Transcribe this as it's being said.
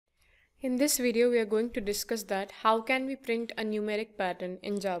In this video, we are going to discuss that how can we print a numeric pattern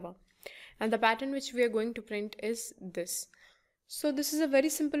in Java. And the pattern which we are going to print is this. So this is a very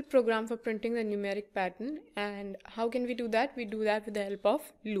simple program for printing the numeric pattern. And how can we do that? We do that with the help of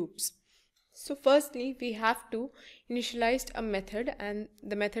loops. So firstly, we have to initialize a method, and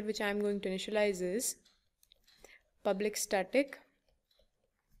the method which I am going to initialize is public static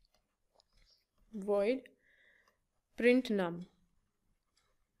void print num.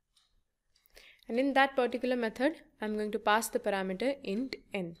 And in that particular method, I'm going to pass the parameter int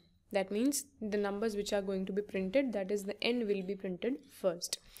n. That means the numbers which are going to be printed, that is the n will be printed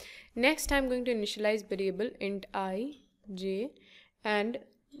first. Next, I'm going to initialize variable int I, j and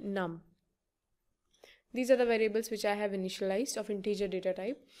num. These are the variables which I have initialized of integer data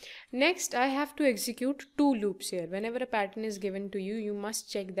type. Next, I have to execute two loops here. Whenever a pattern is given to you, you must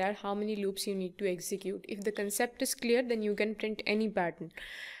check that how many loops you need to execute. If the concept is clear, then you can print any pattern.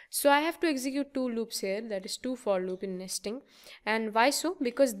 So I have to execute two loops here, that is two for loop in nesting. And why so?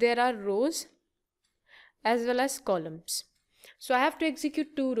 Because there are rows as well as columns. So I have to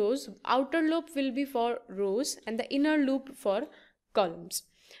execute two rows. Outer loop will be for rows and the inner loop for columns.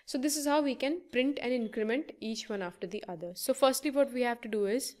 So this is how we can print and increment each one after the other. So firstly, what we have to do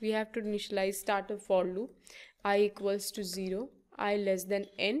is we have to initialize start a for loop I equals to 0, I less than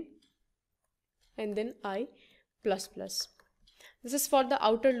n, and then I plus plus. This is for the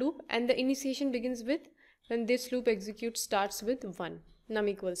outer loop, and the initiation begins with when this loop executes starts with 1, num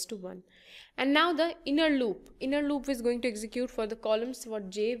equals to 1. And now the inner loop is going to execute for the columns for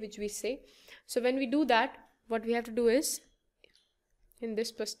j, which we say. So when we do that, what we have to do is in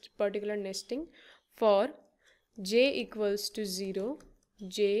this particular nesting for j equals to 0,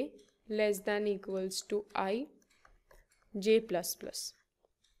 j less than equals to I, j plus plus.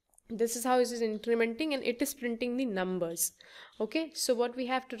 This is how it is incrementing, and it is printing the numbers. Okay, so what we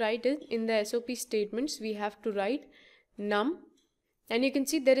have to write is in the SOP statements, we have to write num, and you can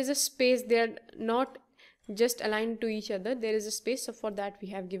see there is a space. They are not just aligned to each other. There is a space, so for that we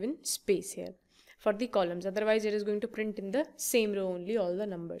have given space here for the columns. Otherwise, it is going to print in the same row only all the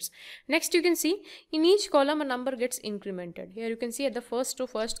numbers. Next, you can see in each column a number gets incremented. Here you can see at the first row,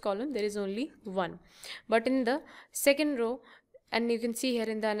 first column, there is only 1. But in the second row, and you can see here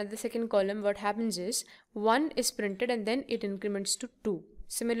in the another second column, what happens is 1 is printed and then it increments to 2.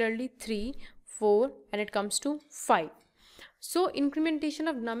 Similarly, 3, 4, and it comes to 5. So incrementation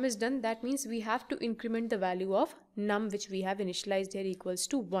of num is done. That means we have to increment the value of num which we have initialized here equals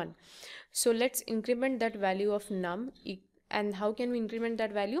to 1. So let's increment that value of num. And how can we increment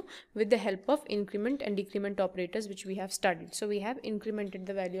that value? With the help of increment and decrement operators which we have studied. So we have incremented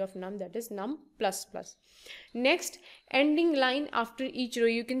the value of num, that is num plus plus. Next, ending line after each row.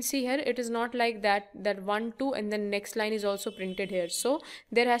 You can see here it is not like that 1, 2 and then next line is also printed here. So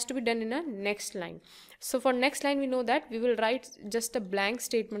there has to be done in a next line. So for next line, we know that we will write just a blank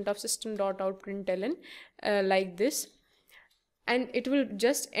statement of system.out.println like this. And it will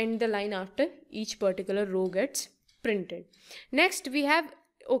just end the line after each particular row gets printed. Next, we have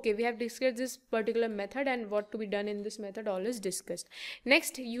discussed this particular method, and what to be done in this method all is discussed.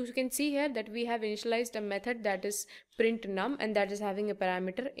 Next, you can see here that we have initialized a method that is print num, and that is having a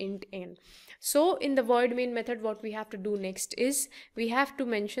parameter int n. So in the void main method, what we have to do next is we have to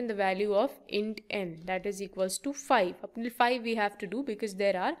mention the value of int n, that is equals to 5. Up till 5 we have to do because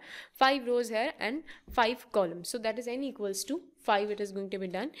there are 5 rows here and 5 columns. So that is n equals to 5, it is going to be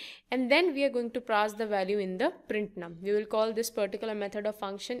done. And then we are going to pass the value in the print num. We will call this particular method of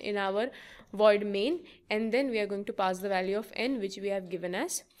function in our void main, and then we are going to pass the value of n which we have given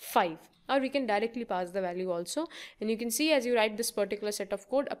as 5. Or we can directly pass the value also, and you can see as you write this particular set of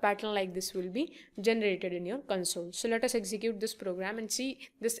code, a pattern like this will be generated in your console. So let us execute this program and see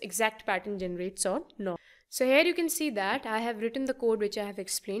this exact pattern generates or not. So here you can see that I have written the code which I have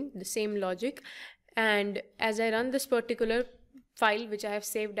explained, the same logic, and as I run this particular file which I have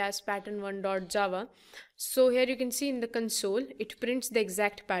saved as pattern1.java, so here you can see in the console it prints the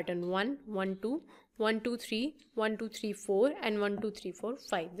exact pattern 1, 1, 2, 1, 2, 3, 1, 2, 3, 4 and 1, 2, 3, 4,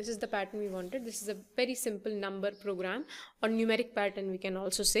 5. This is the pattern we wanted. This is a very simple number program or numeric pattern we can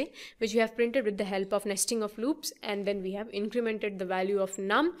also say, which we have printed with the help of nesting of loops, and then we have incremented the value of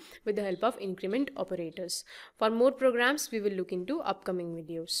num with the help of increment operators. For more programs we will look into upcoming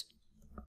videos.